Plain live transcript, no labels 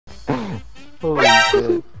Holy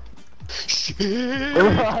shit.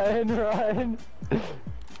 Run.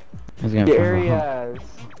 Scary ass.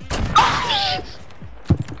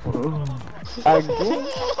 I was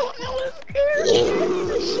scared.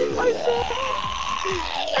 I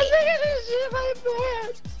think I just shit my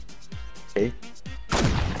pants. Hey.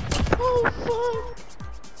 Oh fuck.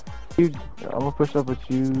 Dude, I'm gonna push up with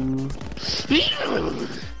you.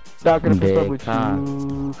 Not gonna push up with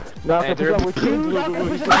you. Not gonna push up with you. Not gonna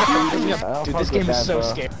push up with you. Dude, this game is so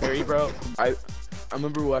scary, bro. I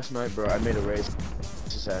remember last night, bro. I made a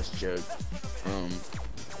racist ass joke.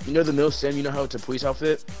 You know the mill sim? You know how it's a police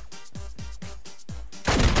outfit?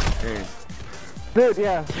 Hey. Dude,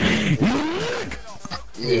 yeah.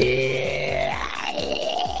 Yeah.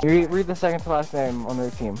 Read the second to last name on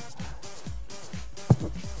their team.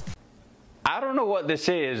 I don't know what this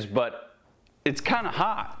is, but it's kind of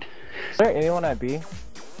hot. Is there anyone at B?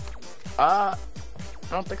 I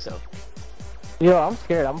don't think so. Yo, I'm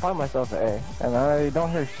scared. I'm by myself at A, and I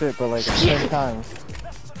don't hear shit, but like 10 times.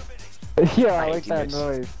 Yeah, I like that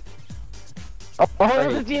noise. Oh,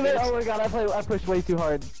 there's a teammate! Oh my god, I pushed way too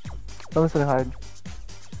hard. Don't listen hard.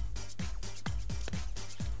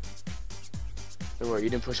 Don't worry, you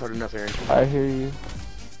didn't push hard enough, Aaron. I hear you.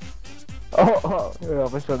 Oh, yeah, I'll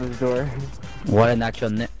push on this door. What an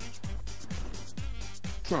action.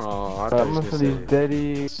 Aww, I thought I'm looking for these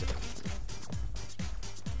deadies.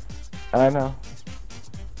 I know.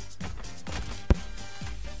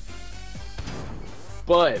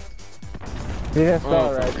 But You didn't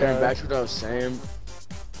spell it right, Aaron, back to what I was saying.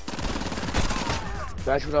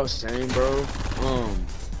 Bro.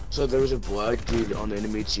 So there was a black dude on the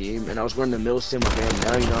enemy team, and I was wearing the mill sim with him.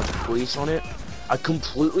 Now you know it's police on it. I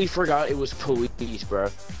completely forgot it was police, bro.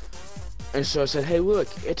 And so I said, hey, look,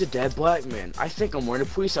 it's a dead black man. I think I'm wearing a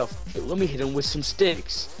police outfit. Let me hit him with some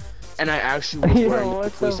sticks. And I actually was wearing the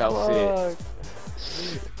police outfit.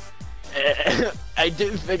 I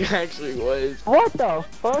didn't think I actually was. What the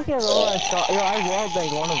fuck is all I saw? Yo, I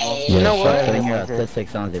wallbanged one of them. Yeah, you know what?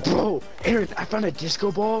 Statistics on it. Bro, Aaron, I found a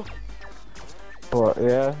disco ball. What,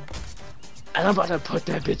 yeah? And I'm about to put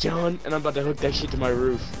that bitch on, and I'm about to hook that shit to my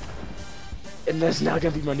roof. And that's not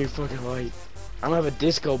gonna be my new fucking light. I'm gonna have a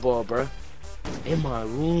disco ball, bro. In my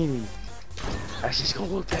room. That's just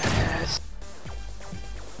gonna look badass.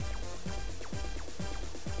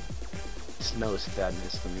 It smells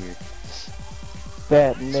fatness from here.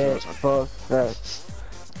 Fatness, fuck that.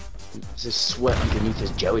 There's just sweat underneath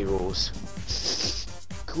his jelly rolls.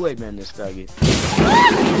 Kool-Aid man, this faggot.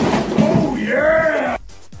 Oh yeah!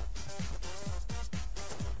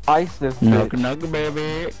 Ice this Knock bitch. knock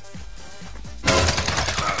baby.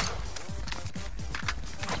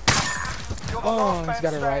 Oh, he's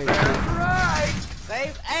got it right. Right.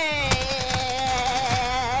 Save A.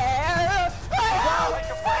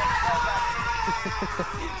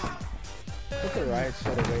 Put the riot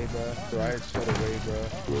shut away, bro. Riot shut away, bro.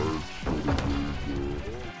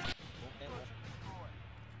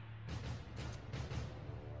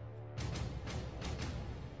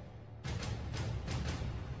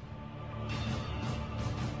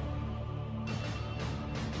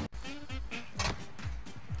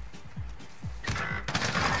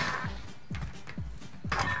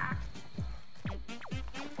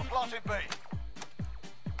 Planted B.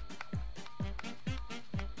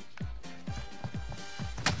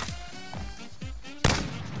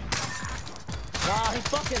 Wow, he's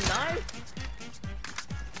fucking nice.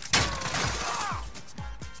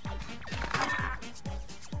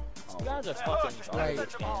 You guys are fucking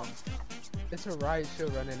Right. man. It's a riot show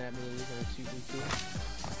running at me and you're gonna shoot me too.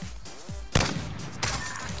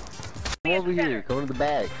 Over here, go to the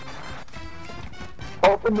bag.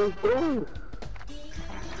 Open this door.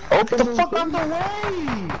 Open the fuck out the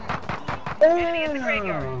way! Enemy in the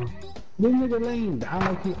graveyard. This nigga laying down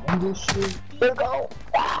like he on this shit. Let's go.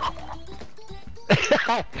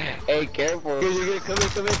 Hey, careful. You're good. Come in.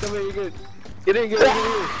 You're good. Get in. Hey, get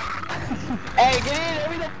in.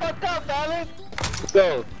 Hurry the fuck up, Alex. Let's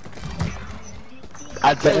go.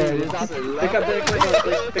 I tell you, Pick up the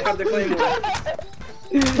claymore. Pick up the claymore.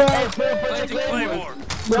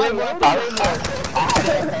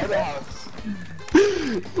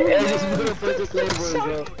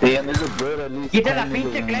 Damn, there's a bird at least. Quita la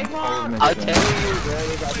pinche Claymore. I'll tell you, bro.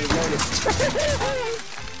 You got me loaded.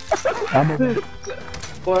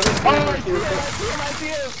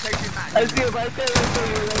 I see him right there.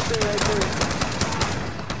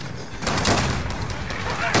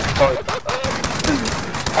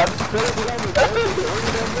 I'm spilling it on the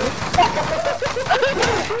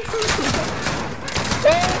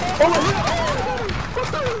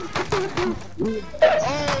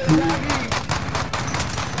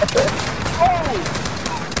Oh!